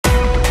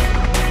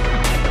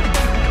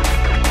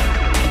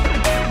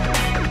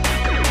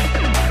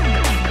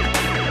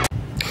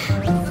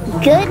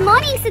Good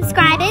morning,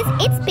 subscribers.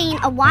 It's been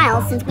a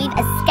while since we've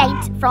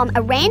escaped from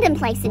a random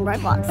place in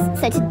Roblox.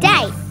 So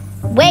today,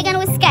 we're going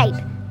to escape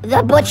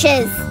the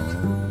butchers.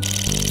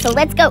 So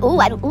let's go.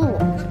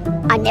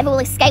 I never will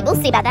escape. We'll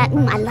see about that.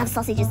 I love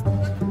sausages.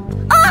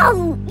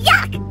 Oh,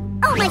 yuck!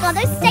 Oh my god,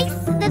 those steaks,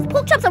 those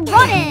pork chops are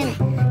rotten.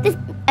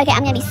 Okay,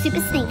 I'm going to be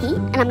super sneaky,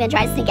 and I'm going to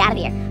try to sneak out of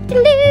here. You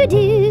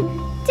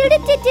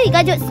got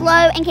to do it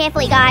slow and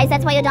carefully, guys.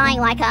 That's why you're dying,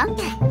 Laika.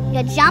 You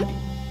got to jump.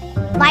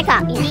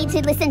 Laika, you need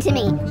to listen to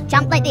me.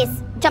 Jump like this.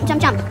 Jump,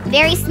 jump, jump.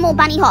 Very small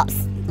bunny hops.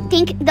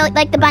 Think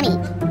like the bunny.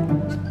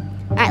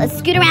 Alright, let's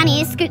scoot around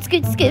here. Scoot,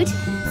 scoot, scoot.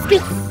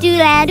 Scoot.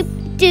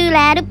 Do-la-doop,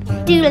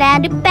 do-la-doop,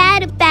 do-la-doop,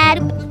 ba-doop,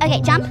 ba-doop.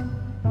 Okay, jump.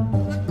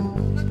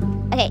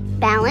 Okay,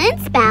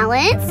 balance,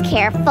 balance.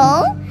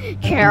 Careful.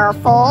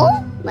 Careful.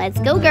 Let's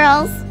go,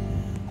 girls.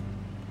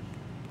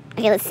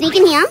 Okay, let's sneak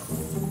in here.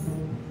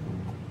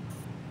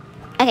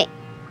 Okay.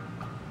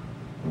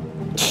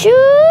 Shoo!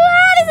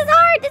 This is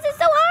hard. This is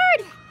so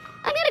hard.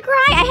 I'm gonna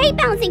cry. I hate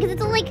balancing because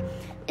it's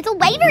all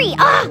wavery.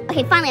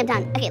 Okay, finally I'm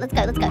done. Okay, let's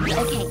go. Let's go.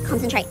 Okay,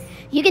 concentrate.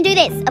 You can do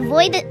this.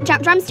 Avoid the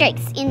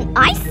drumsticks in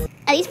ice.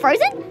 Are these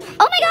frozen?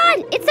 Oh my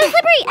god, it's so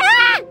slippery.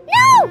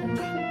 No!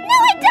 No,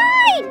 I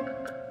died.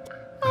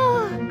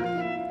 Oh.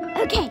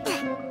 Okay.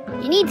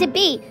 You need to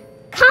be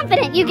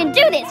confident you can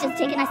do this. Just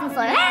take it nice and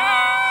slow.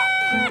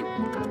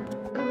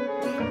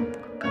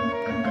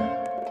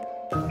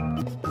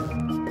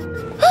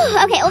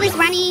 Okay, all this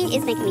running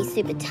is making me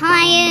super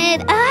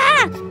tired.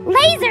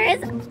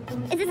 Lasers!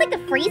 Is this like the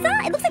freezer?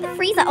 It looks like the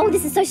freezer. Oh,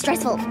 this is so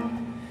stressful.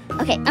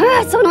 Okay,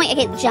 so annoying.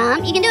 Okay,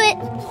 jump. You can do it.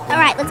 All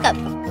right, let's go.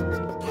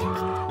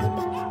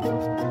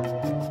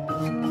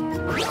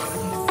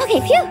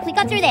 Okay, phew. We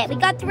got through that. We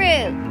got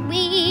through.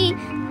 We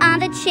are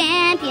the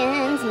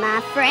champions,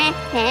 my friend.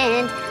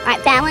 All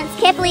right, balance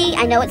carefully.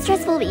 I know it's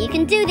stressful, but you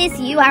can do this.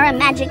 You are a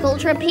magical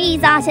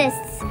trapeze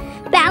artist.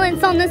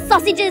 Balance on the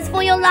sausages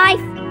for your life.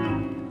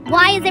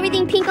 Why is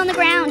everything pink on the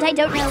ground? I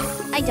don't know.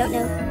 I don't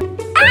know.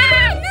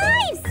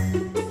 Knives!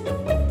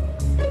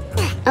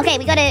 Okay,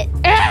 we gotta...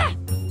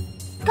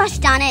 Gosh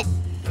darn it.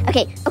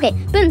 Okay.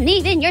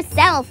 Believe in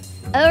yourself.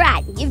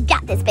 Alright, you've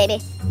got this,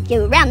 baby.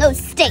 Go around those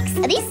steaks.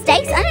 Are these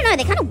steaks? I don't know.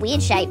 They're kind of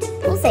weird shaped.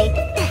 We'll see.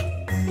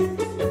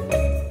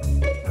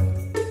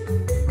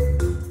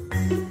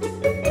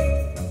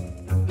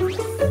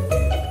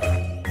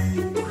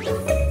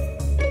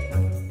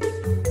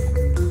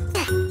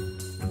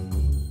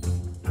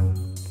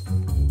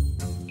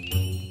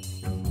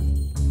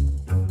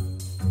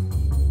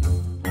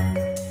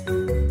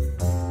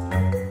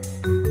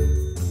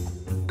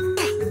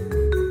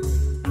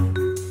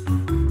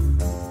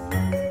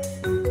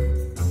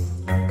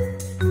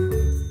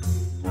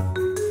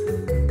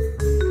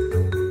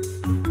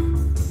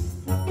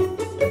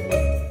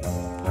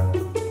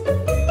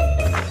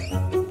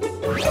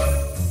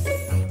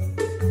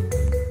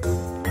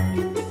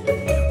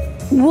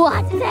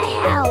 What the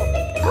hell?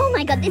 Oh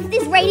my god,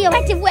 this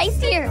radioactive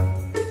waste here.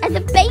 And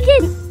the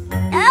bacon.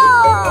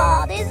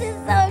 Oh, this is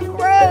so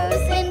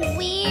gross and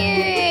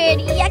weird.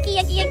 Yucky,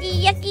 yucky,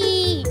 yucky,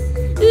 yucky.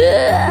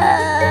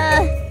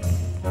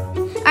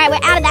 Alright,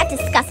 we're out of that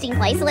disgusting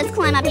place, so let's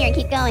climb up here and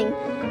keep going.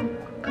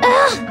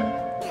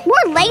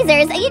 More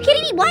lasers? Are you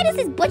kidding me? Why does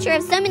this butcher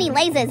have so many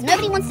lasers?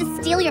 Nobody wants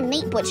to steal your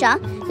meat, butcher.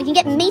 We can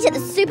get meat at the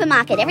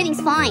supermarket.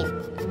 Everything's fine.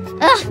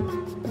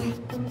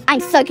 I'm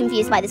so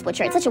confused by this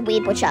butcher. It's such a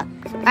weird butcher.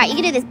 All right, you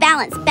can do this.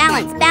 Balance,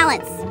 balance,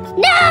 balance.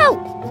 No!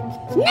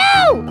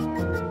 No!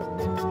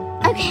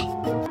 Okay.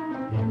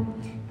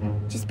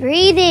 Just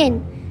breathe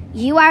in.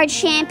 You are a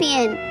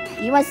champion.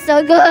 You are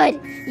so good.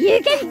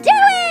 You can do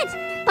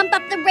it! Pump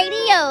up the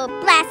radio.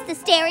 Blast the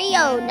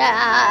stereo.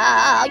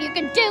 No, you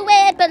can do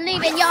it.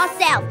 Believe in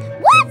yourself.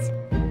 What?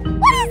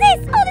 What is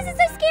this? Oh, this is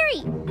so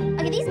scary.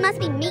 Okay, these must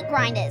be meat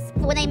grinders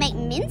for when they make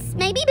mince,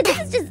 maybe? But this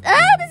is just,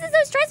 this is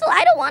so stressful.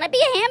 I don't want to be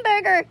a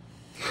hamburger.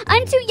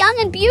 I'm too young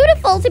and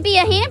beautiful to be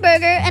a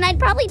hamburger, and I'd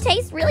probably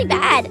taste really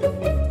bad.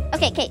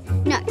 Okay.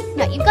 No,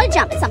 you've got to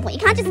jump at some point.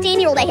 You can't just stand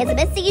here all day,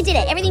 Elizabeth. So you did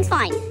it. Everything's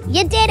fine.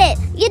 You did it.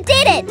 You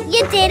did it.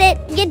 You did it.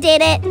 You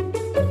did it.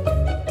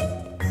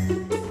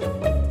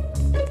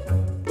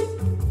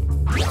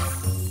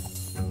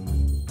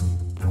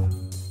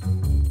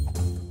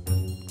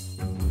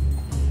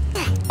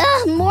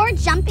 More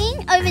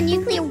jumping over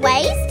nuclear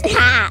waste?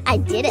 Ha! I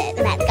did it,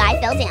 and that guy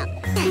fell down.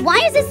 Why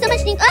is there so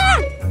much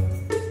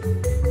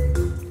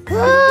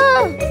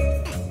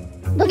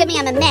Look at me,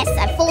 I'm a mess.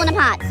 I've fallen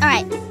apart.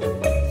 Alright.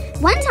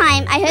 One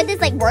time, I heard this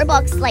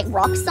Roblox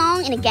rock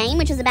song in a game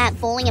which was about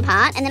falling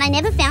apart, and then I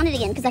never found it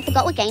again because I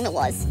forgot what game it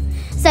was.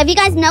 So if you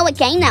guys know what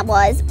game that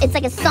was, it's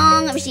like a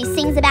song where she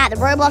sings about the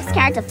Roblox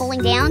character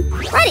falling down.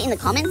 Write it in the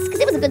comments because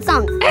it was a good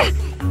song.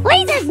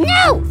 Lasers,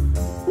 no!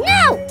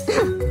 No!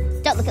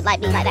 Don't look at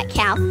me like that,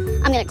 cow.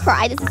 I'm gonna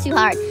cry. This is too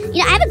hard.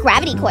 You know, I have a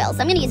gravity coil, so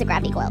I'm gonna use a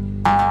gravity coil.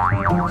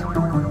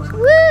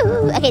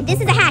 Woo! Okay,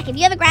 this is a hack. If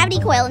you have a gravity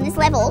coil in this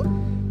level,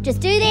 just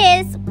do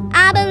this.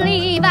 I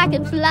believe I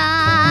can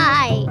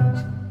fly.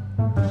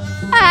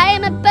 I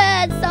am a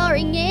bird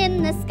soaring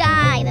in the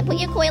sky. Then put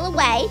your coil recoil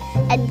away,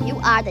 and you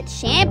are the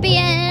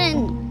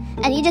champion.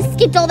 And you just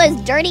skipped all those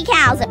dirty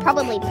cows that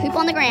probably poop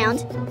on the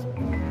ground.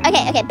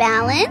 Okay,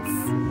 balance.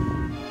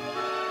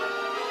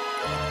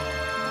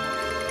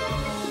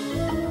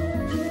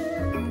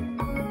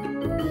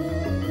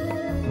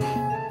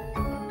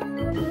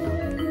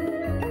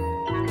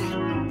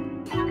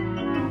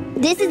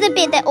 This is a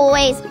bit that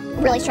always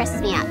really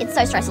stresses me out. It's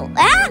so stressful.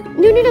 Ah!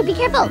 No, be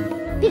careful.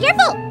 Be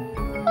careful.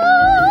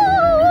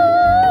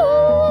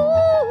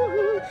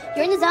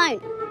 You're in the zone.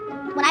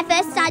 When I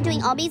first started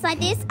doing obbies like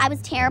this, I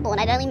was terrible and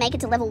I'd only make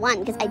it to level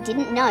 1 because I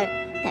didn't know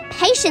that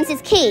patience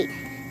is key.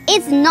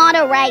 It's not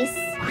a race.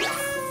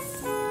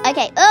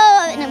 Okay,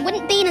 and it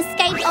wouldn't be an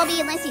escaped obby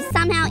unless you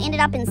somehow ended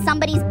up in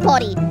somebody's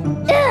body.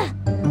 Ugh.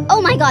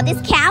 Oh my god, this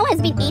cow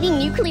has been eating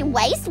nuclear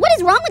waste? What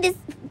is wrong with this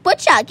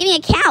butcher? Give me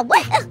a cow.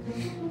 What? Ugh.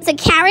 So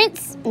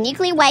carrots,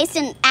 nuclear waste,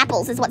 and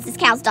apples is what's this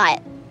cow's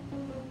diet.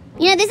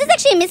 You know, this is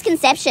actually a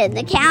misconception.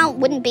 The cow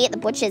wouldn't be at the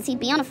butcher's. He'd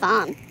be on a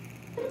farm.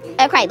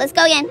 Okay, let's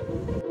go again.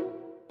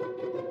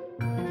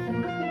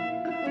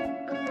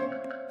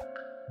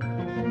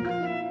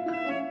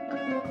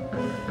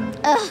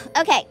 Ugh,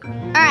 okay.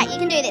 Alright, you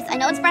can do this. I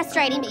know it's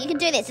frustrating, but you can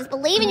do this. Just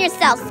believe in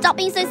yourself. Stop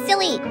being so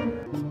silly.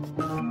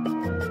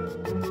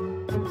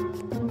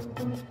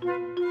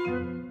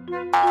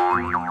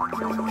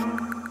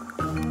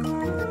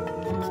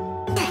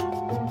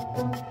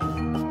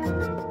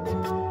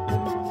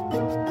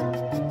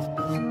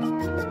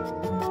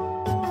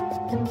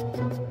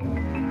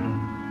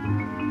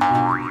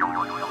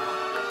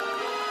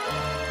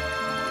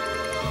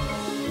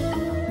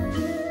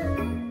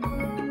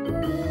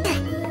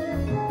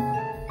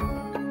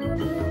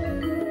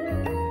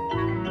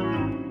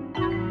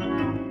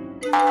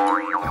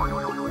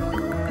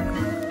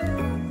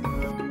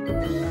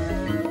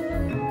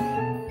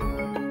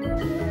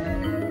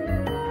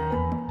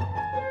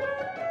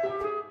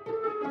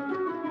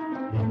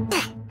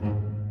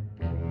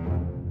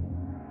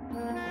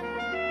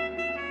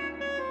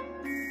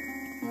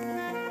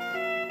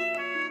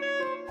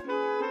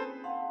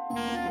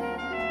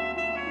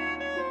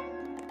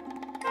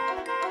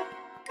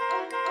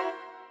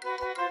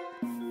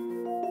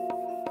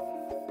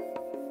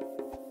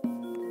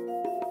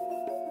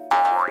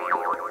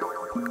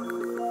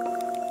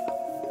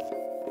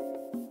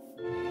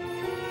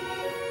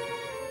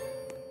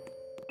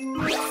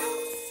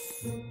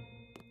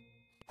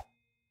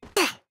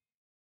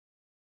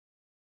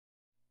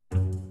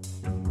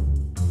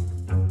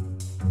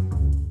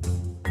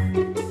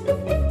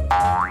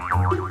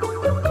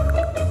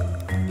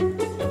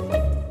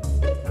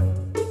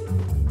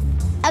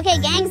 Okay,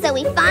 gang, so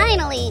we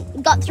finally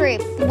got through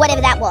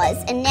whatever that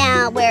was, and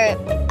now we're,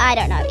 I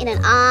don't know, in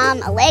an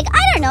arm, a leg, I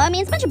don't know, I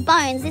mean, it's a bunch of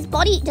bones. This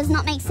body does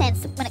not make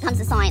sense when it comes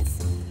to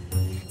science.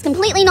 It's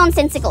completely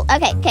nonsensical.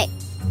 Okay.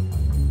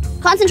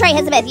 Concentrate,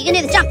 Elizabeth, you can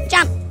do this.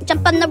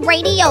 Jump on the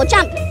radio,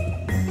 jump.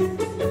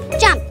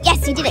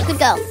 Yes, you did it, good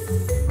girl.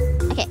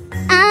 Okay,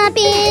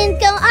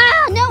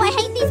 oh no, I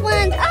hate these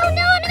ones. Oh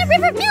no, I'm in a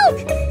river of milk.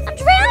 I'm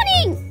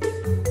drowning.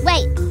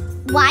 Wait,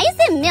 why is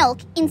there milk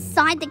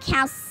inside the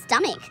cow's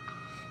stomach?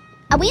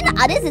 Are we in the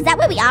udders? Is that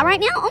where we are right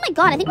now? Oh my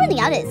god, I think we're in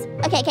the udders.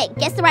 Okay,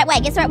 guess the right way.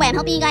 I'm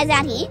helping you guys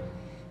out here.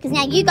 Because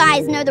now you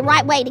guys know the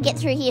right way to get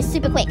through here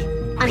super quick.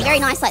 I'm very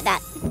nice like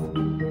that.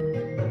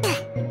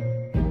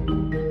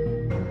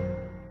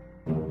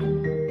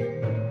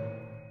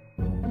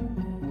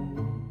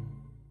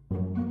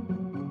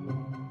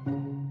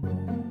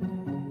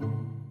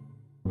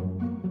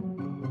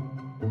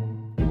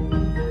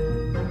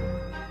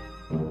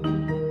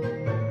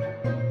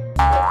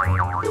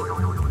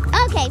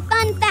 Okay,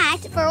 fun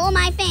fact for all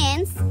my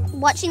fans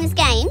watching this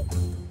game.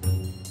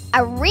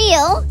 A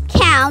real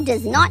cow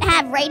does not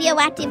have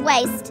radioactive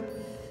waste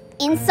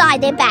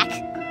inside their back.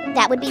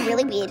 That would be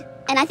really weird.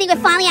 And I think we're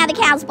finally out of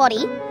the cow's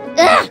body.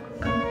 Ugh!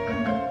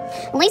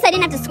 At least I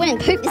didn't have to swim and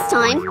poop this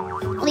time.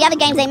 All the other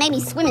games, they made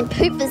me swim and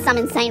poop for some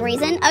insane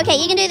reason. Okay,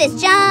 you can do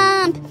this.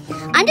 Jump!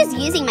 I'm just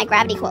using my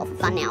gravity coil for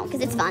fun now, because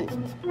it's fun.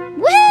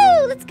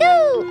 Woo! Let's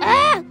go!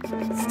 Ah!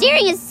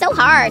 Steering is so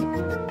hard.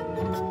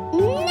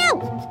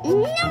 No!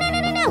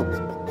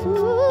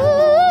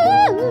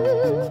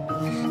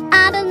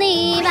 I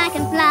believe I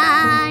can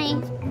fly.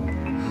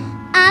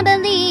 I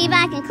believe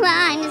I can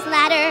climb this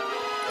ladder.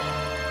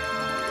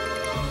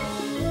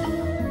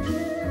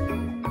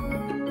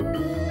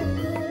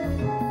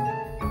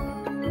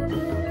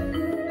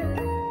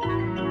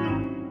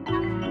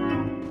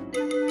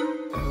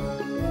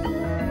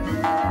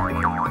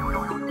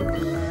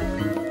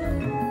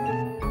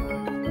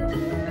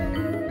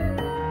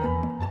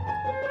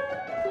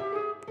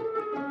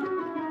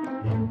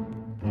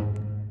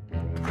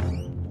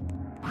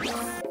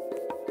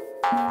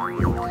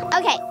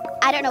 Okay,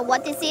 I don't know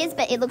what this is,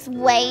 but it looks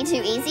way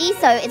too easy,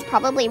 so it's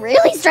probably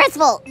really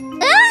stressful.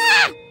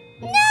 Ah!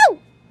 No!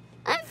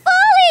 I'm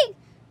falling!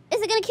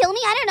 Is it gonna kill me?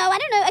 I don't know.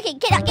 Okay,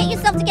 get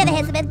yourself together,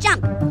 Elizabeth.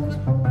 Jump!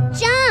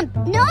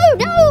 No!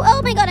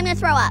 Oh my god, I'm gonna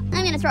throw up.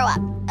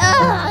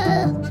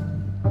 Ugh.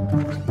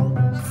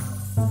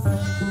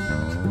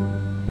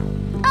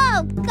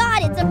 Oh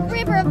god, it's a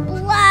river of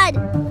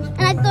blood.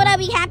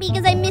 happy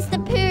because I missed the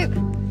poop.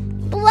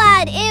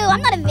 Blood. Ew,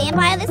 I'm not a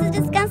vampire. This is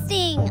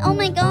disgusting. Oh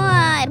my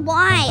god.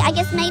 Why? I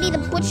guess maybe the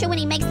butcher, when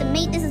he makes the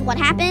meat, this is what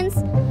happens.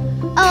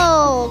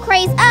 Oh,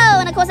 crazy. Oh,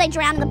 and of course I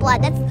drown in the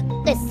blood. That's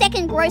the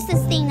second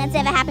grossest thing that's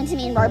ever happened to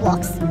me in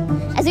Roblox.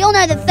 As we all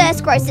know, the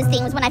first grossest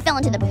thing was when I fell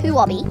into the poo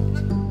obby.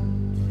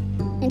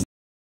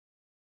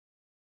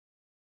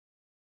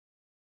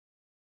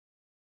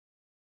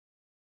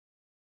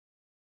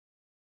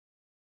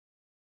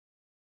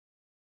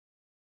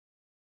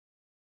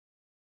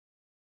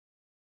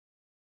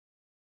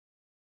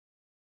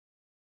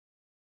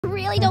 I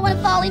really don't want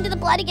to fall into the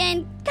blood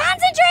again.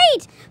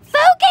 Concentrate!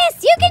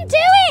 Focus! You can do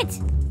it!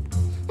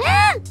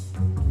 Ah!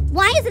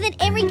 Why is it that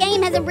every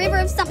game has a river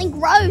of something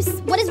gross?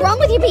 What is wrong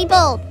with you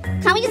people?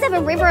 Can't we just have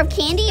a river of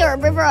candy or a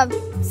river of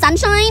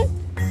sunshine?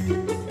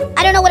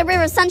 I don't know what a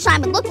river of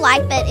sunshine would look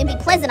like, but it'd be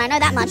pleasant, I know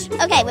that much.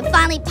 Okay, we've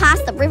finally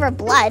passed the river of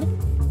blood.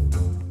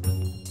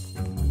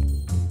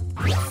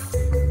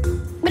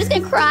 We're just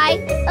gonna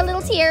cry a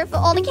little tear for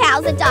all the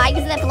cows that died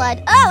because of their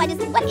blood. Oh, what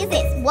is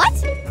this? What?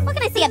 What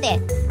can I see up there?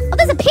 Oh,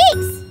 those are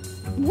pigs.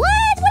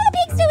 What? What are the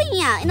pigs doing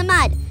here in the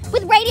mud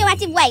with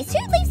radioactive waste? Who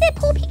leaves their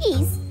poor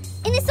piggies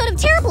in this sort of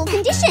terrible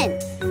condition?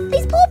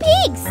 These poor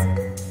pigs.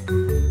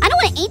 I don't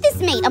want to eat this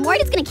meat. I'm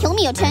worried it's going to kill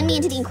me or turn me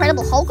into the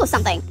Incredible Hulk or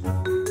something.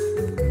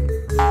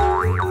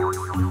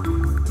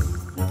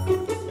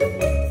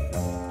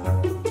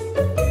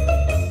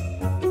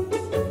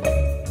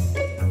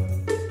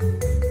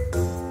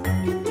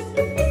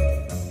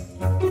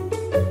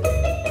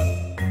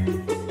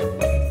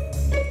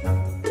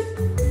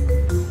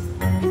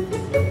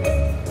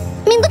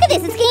 I mean, look at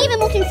this. It's getting even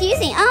more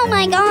confusing. Oh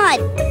my god.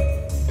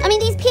 I mean,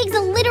 these pigs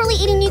are literally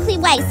eating nuclear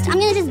waste. I'm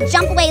going to just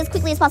jump away as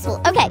quickly as possible.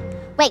 Okay.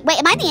 Wait,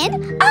 am I at the end?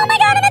 Oh my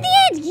god, I'm at the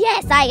end!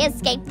 Yes, I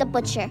escaped the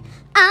butcher.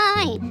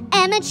 I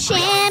am a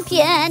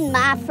champion,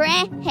 my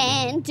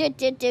friend.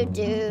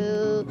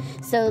 Do.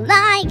 So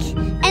like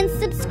and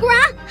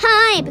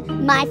subscribe,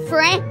 my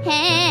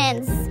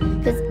friends.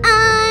 'Cause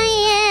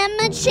I am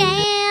a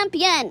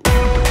champion.